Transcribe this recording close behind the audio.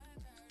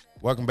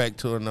Welcome back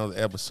to another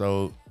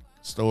episode,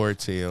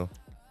 Storytell.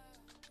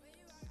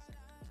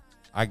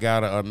 I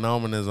got a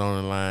anonymous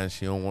on the line.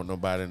 She don't want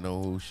nobody to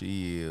know who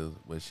she is,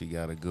 but she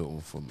got a good one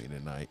for me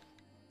tonight.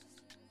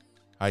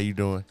 How you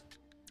doing?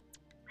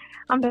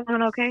 I'm doing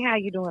okay. How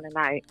you doing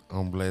tonight?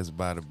 I'm blessed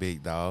by the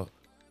big dog.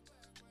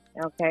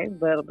 Okay,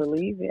 better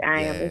believe it.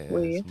 I am as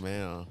well. Yes,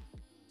 ma'am.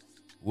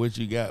 What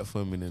you got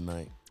for me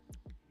tonight?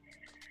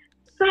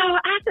 So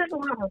I just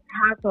want to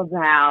talk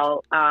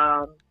about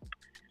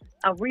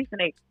a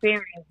recent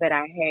experience that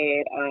I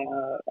had.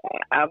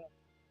 I'm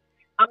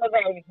of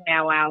age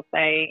now, I'll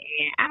say,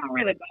 and I don't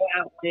really go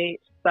out much.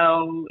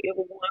 So it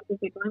was one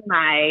particular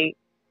night,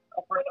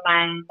 a friend of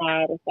mine and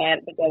I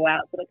decided to go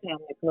out to the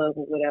comedy club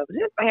or whatever,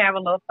 just to have a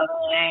little fun.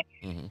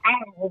 Mm-hmm. I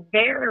will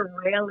very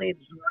rarely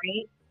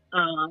drink.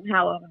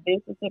 However,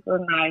 this particular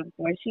night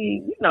where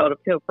she, the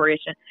peer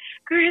pressure,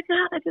 girl, you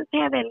gotta just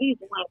have at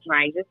least one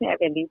drink. Just have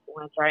at least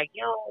one drink.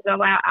 You don't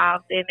go out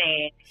often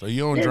and so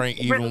you don't drink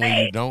even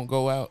when you don't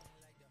go out?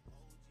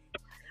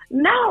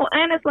 No,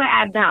 honestly,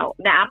 I don't.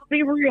 Now, I'm gonna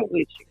be real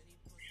with you.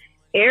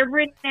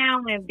 Every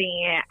now and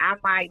then, I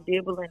might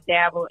dibble and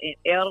dabble in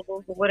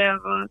edibles or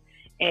whatever,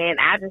 and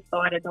I just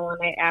started doing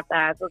that after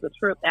I took a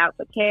trip out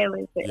to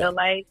Cali to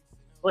LA.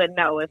 But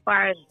no, as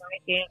far as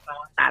drinking, no,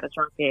 I'm not a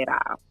drink at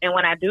all. And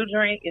when I do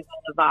drink, it's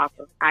on the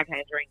vodka. I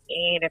can't drink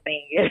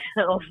anything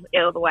else.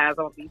 Otherwise,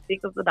 I'm going to be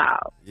sick as a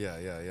dog. Yeah.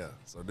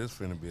 So this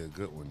finna be a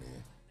good one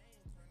then.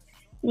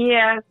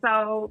 Yeah,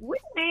 so we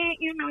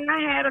went,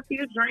 I had a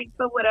few drinks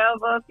or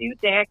whatever, a few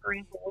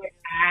daiquiris or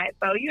whatnot.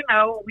 So,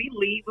 we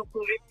leave, of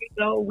course,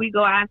 we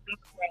go our separate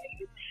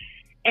ways.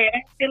 And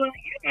I'm feeling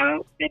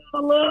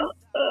a little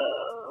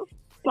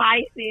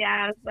spicy,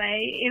 I'd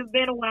say. It's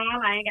been a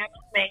while. I ain't got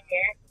no man.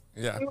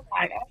 Yeah. I'm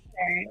like,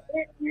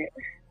 okay,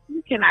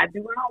 what can I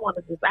do?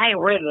 I ain't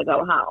ready to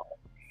go home.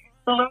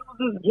 So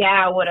this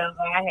guy, whatever,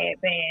 I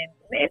had been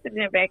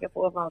messaging back and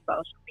forth on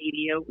social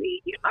media.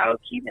 We,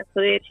 keep in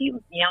touch. He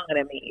was younger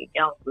than me,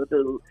 younger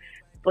dude.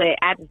 But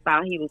I just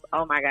thought he was,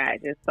 oh my God,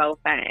 just so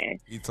fine.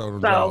 You told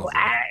him so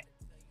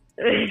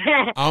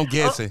I'm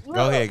guessing.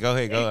 Go ahead.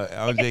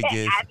 I'm just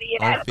guessing.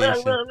 I'm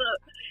fishing. Look.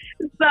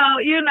 So, so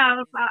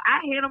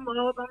I hit him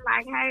up. I'm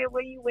like, hey,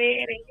 where you at?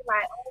 And he's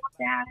like, oh, I'm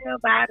down here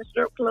by the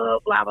strip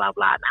club, blah, blah,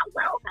 blah. And I was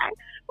like, okay.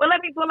 Well,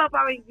 let me pull up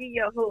on you and give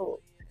you a hug.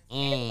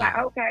 He's like,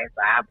 okay.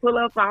 So I pull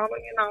up on him,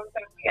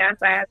 we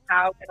outside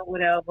talking or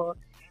whatever.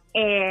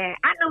 And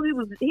I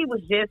knew he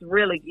was just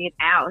really getting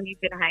out. He's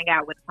gonna hang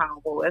out with the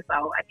homeboy. So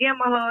I give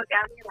him a hug.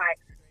 He's like,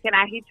 can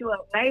I hit you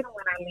up later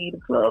when I leave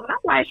the club? And I'm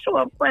like,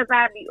 sure, of course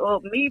I'll be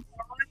up. Me.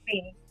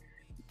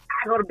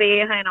 I go to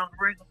bed, on the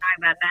regular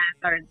night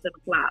by 9:30 to the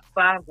clock.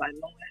 So I was like,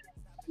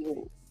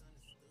 Lord.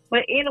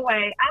 But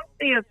anyway, I'm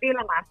still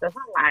feeling myself.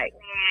 I'm like,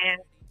 man,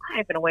 I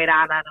ain't finna wait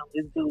all night on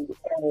this dude.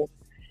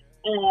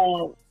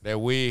 So, that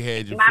wig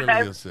had you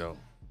feeling yourself.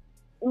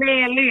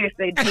 Man,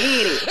 listen,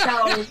 did it.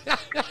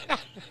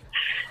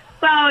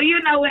 So,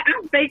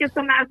 I'm thinking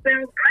to myself, I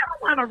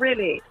don't want to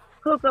really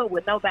hook up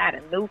with nobody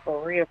new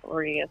for real.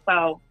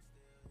 So,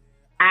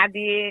 I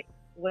did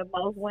what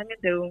most women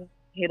do.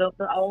 Hit up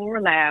the old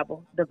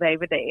reliable, the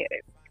baby daddy.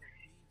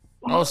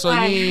 Oh, so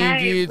you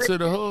ain't get to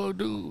the whole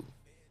dude?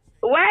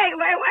 Wait.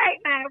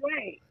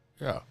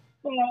 Yeah.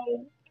 So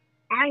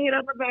I hit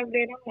up the baby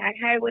daddy. I'm like,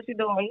 hey, what you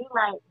doing? He's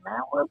like, man,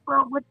 what's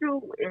up with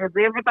you? Is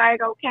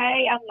everything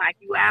okay? I'm like,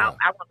 you out?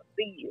 I want to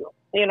see you.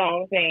 You know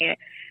what I'm saying?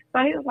 So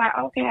he was like,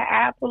 okay,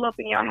 I'll pull up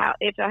at your house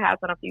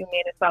in a few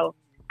minutes. So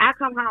I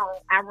come home.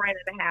 I run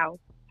in the house.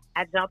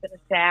 I jump in the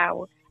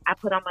shower. I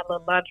put on my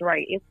little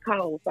lingerie. It's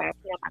cold, so I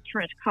put on my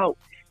trench coat.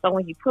 So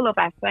when you pull up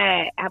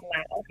outside, I'm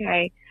like,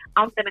 okay,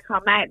 I'm finna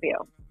come out there.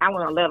 I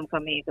want to let them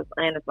come in because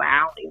honestly,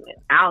 I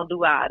don't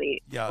do all that in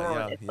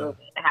the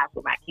house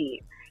with my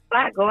kids. So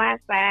I go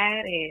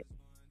outside and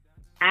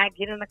I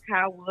get in the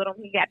car with him.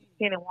 He got the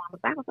tenant warmers.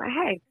 I was like,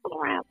 hey, pull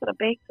around to the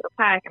back to the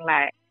parking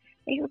lot.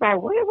 And he was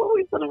like, what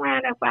we pull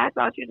around there for? I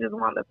thought you just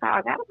wanted to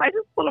talk. I was like,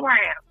 just pull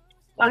around.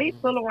 So he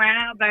pull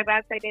around, baby.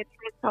 I take that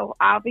trench coat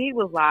off. He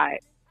was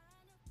like,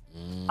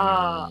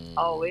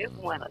 it's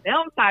one of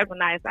them type of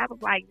nights. I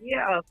was like,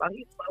 yeah. So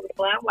he smoked the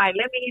blunt. I'm like,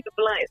 let me hit the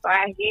blunt. So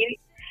I hit it.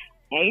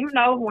 And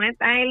one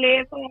thing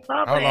led to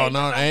another. Hold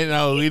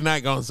on, we're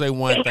not gonna say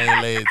one thing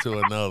led to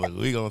another.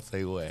 We're gonna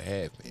say what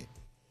happened.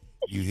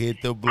 You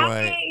hit the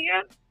blunt.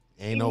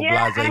 Ain't no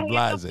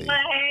blase. And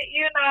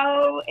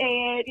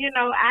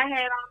I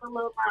had on a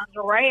little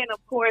lingerie, and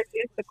of course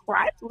it's the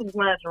Chrysler's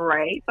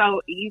lingerie,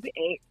 so easy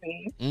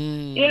access.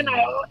 And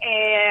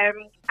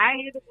I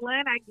hit the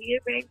blunt, I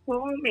give back to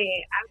him,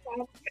 and I told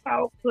him,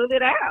 pull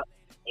it out.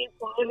 He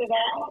pulled it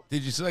out.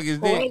 Did you suck his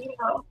dick?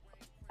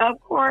 Of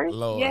course.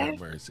 Lord have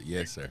mercy,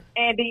 yes, sir.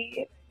 And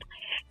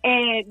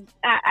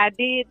I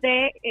did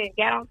that and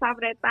got on top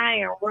of that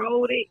thing and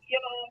rode it.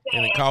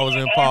 And the car was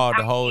in park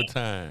the whole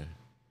time.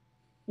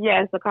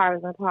 Yes, the car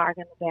was in park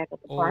in the back of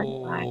the parking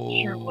lot.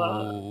 Sure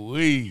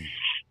was.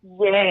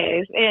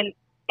 Yes, and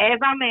as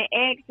I'm in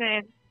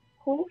action,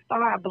 who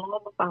started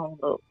blowing the phone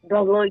up? The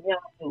little young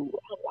dude.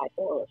 I'm like,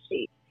 oh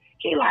shit.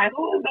 She like,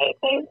 who is that?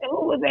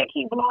 Who was that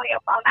keep blowing your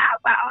phone? I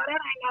was like, oh,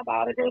 that ain't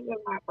nobody. That's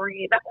just my friend.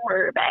 Don't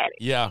worry about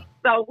it. Yeah.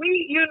 So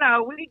we get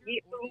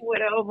through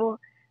whatever.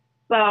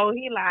 So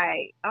he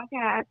like, okay,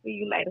 I'll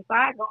see you later. So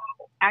I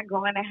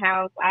go in the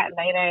house, I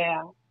lay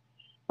down.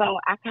 So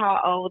I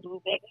call old dude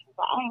back. He's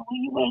like, hey,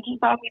 when you went,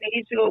 you told me to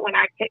hit you up when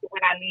I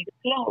need to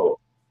close.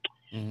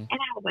 Mm-hmm. And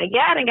I was like,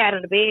 yeah, I done got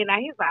in the bed. Now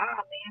he's like,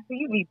 oh man, so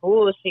you be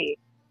bullshit.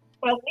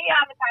 So me,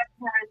 I'm the type of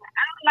person,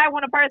 I don't like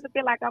when a person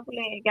feel like I'm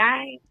playing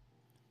games.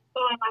 So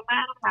in my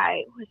mind, I'm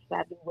like, what should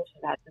I do? What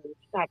should I do?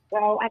 She's like,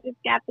 girl, I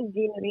just got to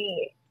get it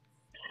in.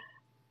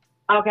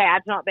 Okay, I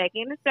jumped back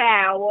in the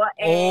shower.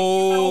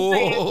 And,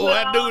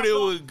 I knew it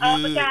was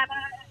good.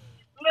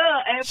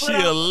 She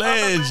a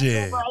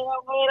legend. Put on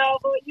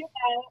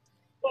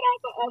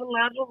some other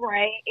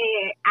lingerie.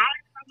 And I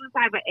didn't know what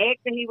type of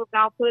action he was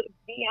going to put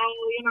me on,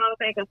 you know what I'm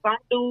saying? Because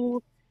some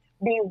dudes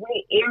be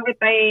with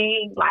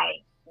everything,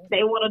 like,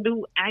 they want to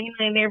do anal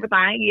and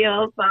everything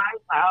else. So I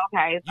was like,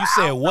 okay. So you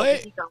said what?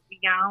 He gonna be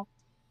on.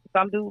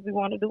 Some dudes we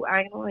want to do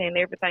anal and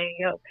everything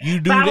else. You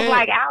do so that? I was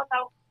like, I don't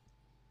know.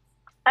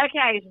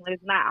 Occasionally,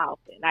 it's not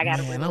often. I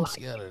gotta. Man, I'm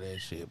scared of that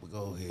shit. But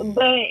go ahead.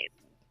 But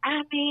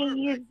I mean,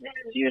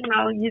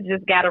 you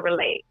just gotta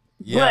relate.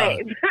 Yeah.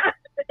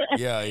 But,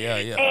 yeah.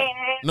 And,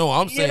 No,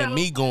 I'm saying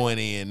me going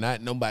in,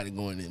 not nobody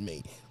going in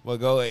me. Well,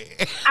 go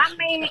ahead. I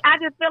mean, I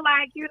just feel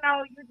like you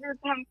just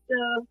have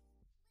to.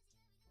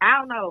 I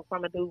don't know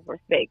from a dude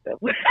perspective.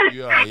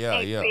 Yeah.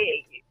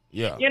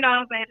 You know what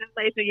I'm saying? Just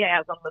make sure you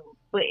have some lube.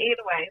 But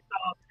anyway, so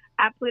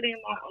I put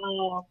in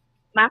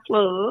my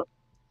plug,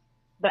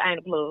 the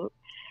anal plug,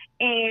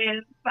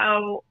 and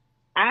so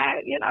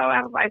I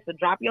was like, so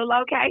drop your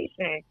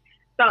location.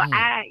 So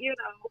I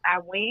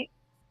went,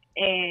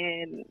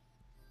 and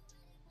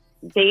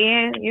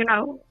then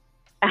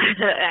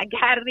I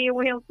got it in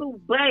with him too.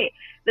 But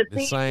the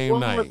thing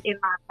was in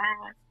my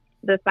mind.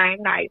 The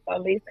same night. So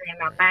listen, in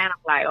my mind,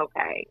 I'm like,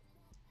 okay,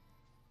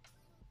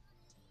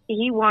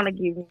 he want to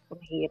give me some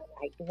head. I'm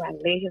like, do I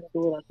let him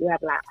do it or do I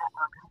be like, come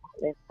on,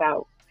 let's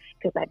go?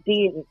 Because I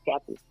did just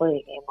got this foot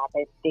in my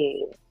baby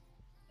dead.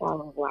 So I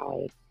was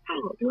like,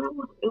 oh, do I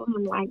want to do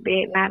him like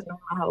that? Not knowing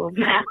the whole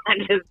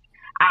time.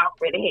 I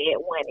already had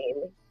one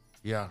in me.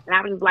 Yeah. And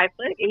I was just like,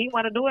 fuck it, he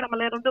want to do it, I'm going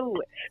to let him do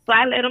it. So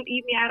I let him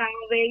eat me out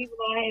all day, even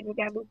though I had just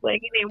got this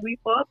fucking, and we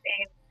fucked,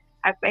 and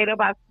I stayed up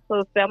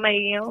until 7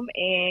 a.m.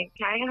 and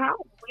came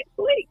home. Went to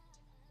sleep.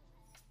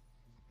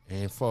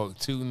 And fuck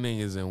 2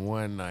 niggas in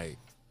one night.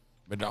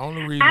 But the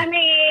only reason... I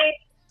mean...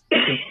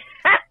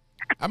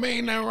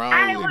 ain't nothing wrong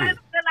I with didn't want it. to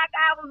feel like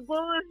I was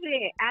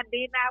bullshit. I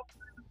did not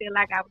want to feel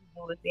like I was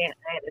bullshit,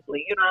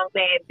 honestly. You know what I'm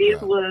saying?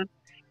 This was,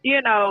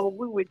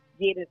 we were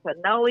getting to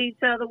know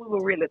each other. We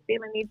were really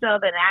feeling each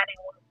other. And I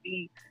didn't want to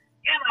be,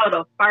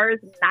 the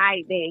first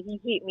night that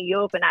he hit me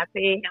up and I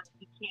said him,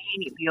 he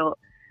can't hit me up.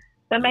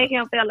 To make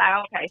him feel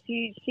like, okay,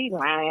 she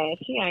lying.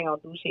 She ain't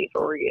gonna do shit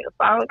for real.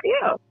 So,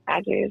 yeah, I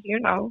just,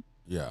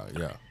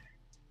 Yeah.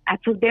 I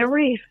took that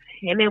risk,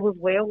 and it was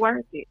well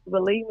worth it.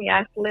 Believe me,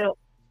 I slept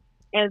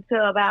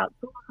until about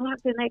 2 o'clock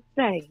the next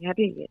day. I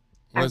did.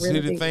 Well, see,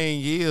 the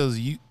thing is,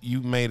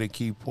 you made a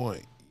key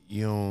point.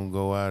 You don't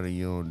go out and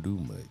you don't do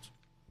much.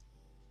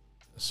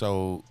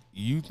 So,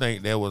 you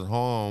think that was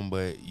harm,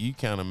 but you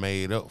kind of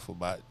made up for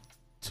about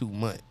 2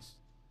 months.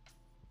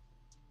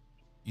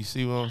 You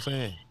see what I'm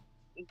saying?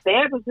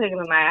 That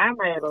particular night, I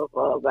made up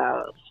for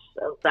about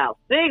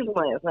 6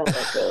 months.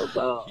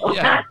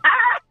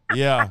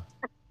 Yeah.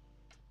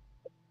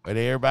 But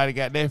everybody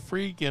got that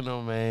freak in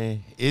them,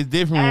 man. It's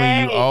different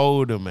when you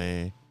older,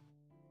 man.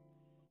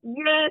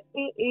 Yes,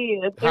 it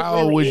is. How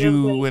old was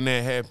you when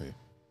that happened?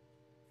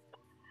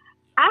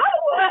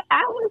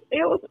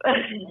 It was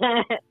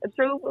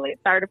truthfully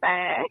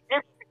 35.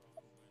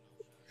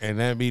 And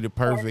that'd be the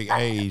perfect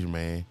age,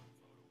 man.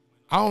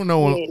 I don't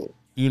know,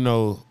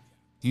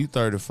 you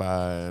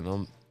 35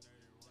 and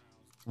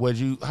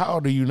how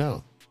old are you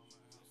now?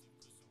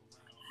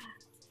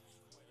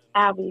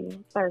 I'll be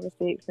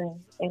 36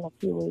 in a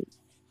few weeks.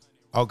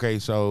 Okay,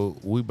 so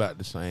we about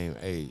the same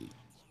age.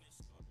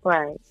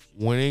 Right.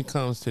 When it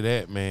comes to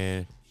that,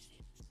 man,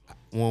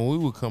 when we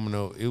were coming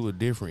up, it was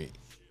different.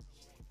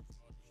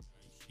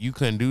 You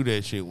couldn't do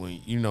that shit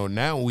when,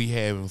 now we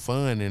having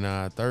fun in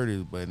our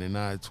 30s, but in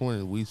our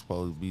 20s, we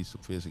supposed to be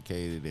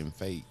sophisticated and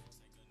fake.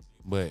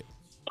 But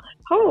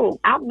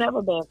I've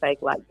never been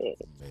fake like that.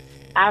 Man.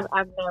 I've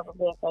never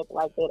been fake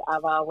like that.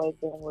 I've always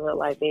been real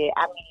like that.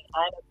 I mean,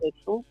 honestly,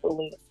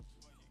 truthfully,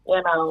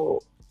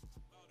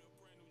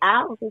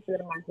 I don't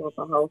consider myself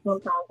a hoe.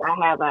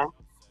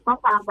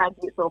 Sometimes I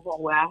get to a point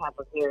where I have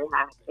a very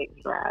high sex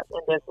drive,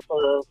 and that's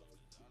because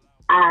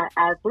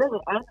I really,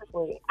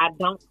 honestly, I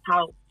don't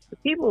talk.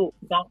 People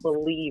don't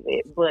believe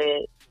it,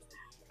 but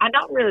I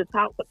don't really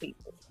talk to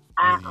people.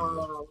 I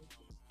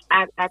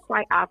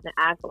quite often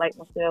isolate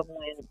myself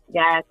when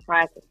guys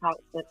try to talk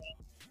to me.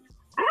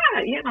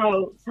 I,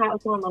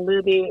 talk to them a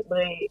little bit, but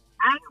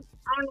I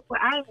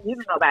ain't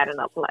giving nobody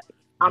no play.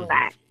 I'm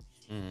not.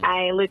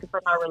 I ain't looking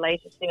for no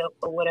relationship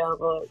or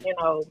whatever,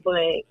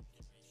 but,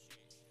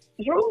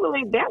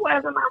 truthfully, that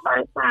wasn't my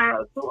first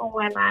time doing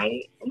one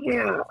night.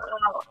 Yeah,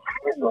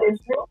 honestly,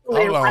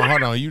 truthfully,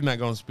 Hold on. You're not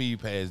gonna speed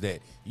past that.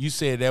 You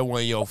said that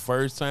wasn't your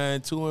first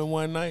time 2 in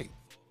one night.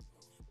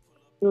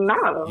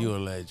 no, You a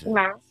legend.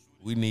 no,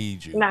 We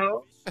need you.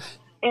 no.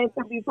 And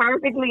to be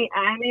perfectly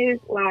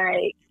honest,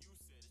 like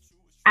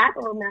I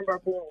can remember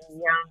being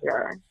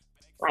younger,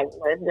 like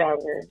much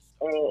younger,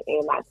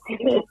 in my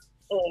teens,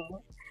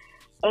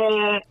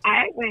 and I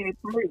actually had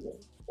three.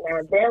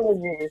 Now that was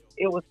just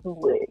it was too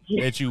much.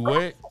 That you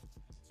what?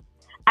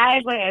 I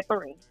actually had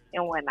three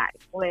in one night,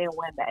 in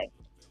one day.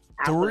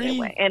 Three?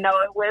 And no,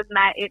 it was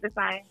not at the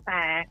same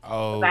time.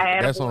 Oh, I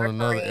had that's a on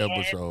another boyfriend.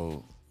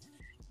 episode.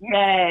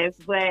 Yes,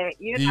 but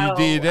you know, You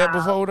did that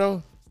before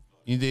though.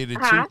 You did it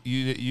huh? too.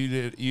 You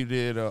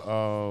did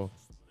a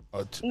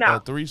No,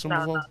 threesome no,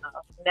 before.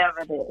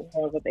 never did.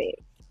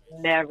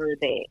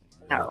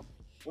 No,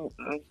 You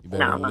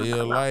better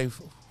live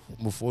life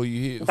before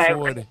you hit Baby.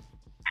 40.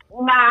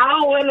 No, I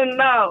don't want to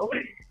know.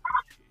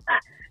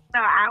 No,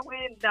 I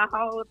went the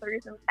whole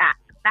threesome.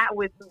 Not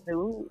with two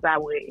dudes. I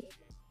would.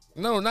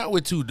 No, not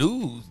with two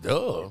dudes,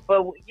 duh.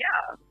 But yeah.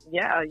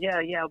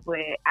 But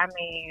I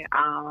mean,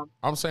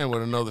 I'm saying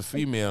with another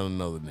female and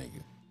another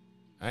nigga.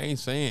 I ain't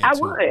saying I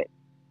two.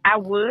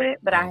 would,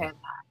 but I have not.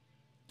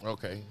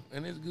 Okay,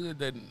 and it's good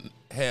that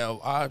have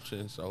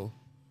options. So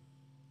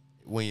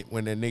when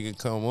that nigga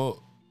come up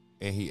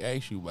and he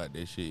asks you about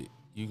that shit,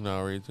 you can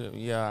already tell him,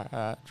 yeah,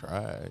 I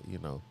tried. You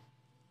know,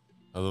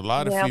 'cause a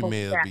lot of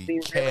females be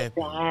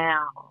capping.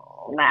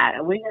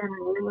 Nah, we gotta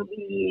really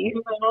be, you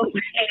know what I'm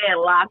saying,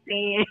 locked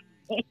in.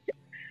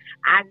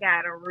 I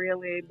gotta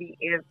really be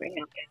into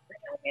him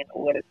in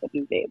order to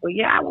do that. But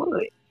yeah, I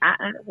would. I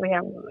honestly,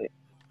 I would.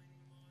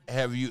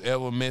 Have you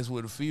ever messed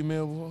with a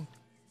female before?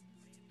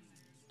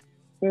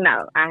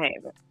 No, I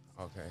haven't.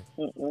 Okay.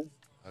 Mm-mm.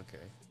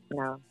 Okay.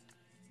 No.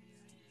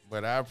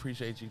 But I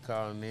appreciate you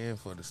calling in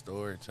for the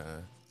story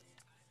time.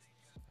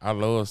 I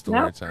love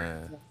story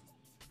time.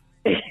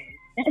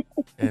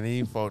 And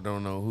these folk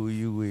don't know who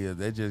you is.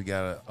 They just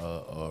got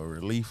a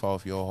relief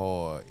off your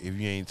heart if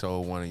you ain't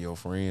told one of your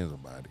friends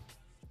about it.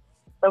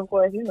 Of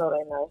course, you know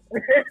they know.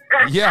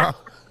 Yeah.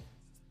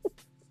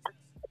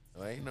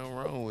 Well, ain't nothing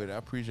wrong with it. I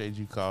appreciate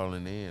you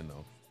calling in,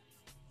 though.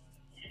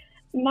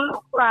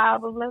 No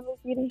problem. Let me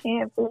get a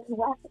hand for this.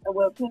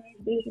 Well, please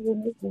be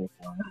with this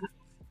one.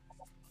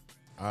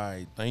 All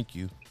right. Thank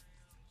you.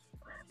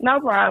 No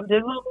problem.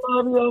 Just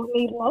let me know if you ever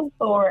need more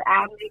story.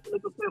 I'll make it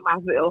look for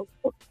myself.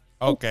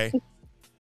 Okay.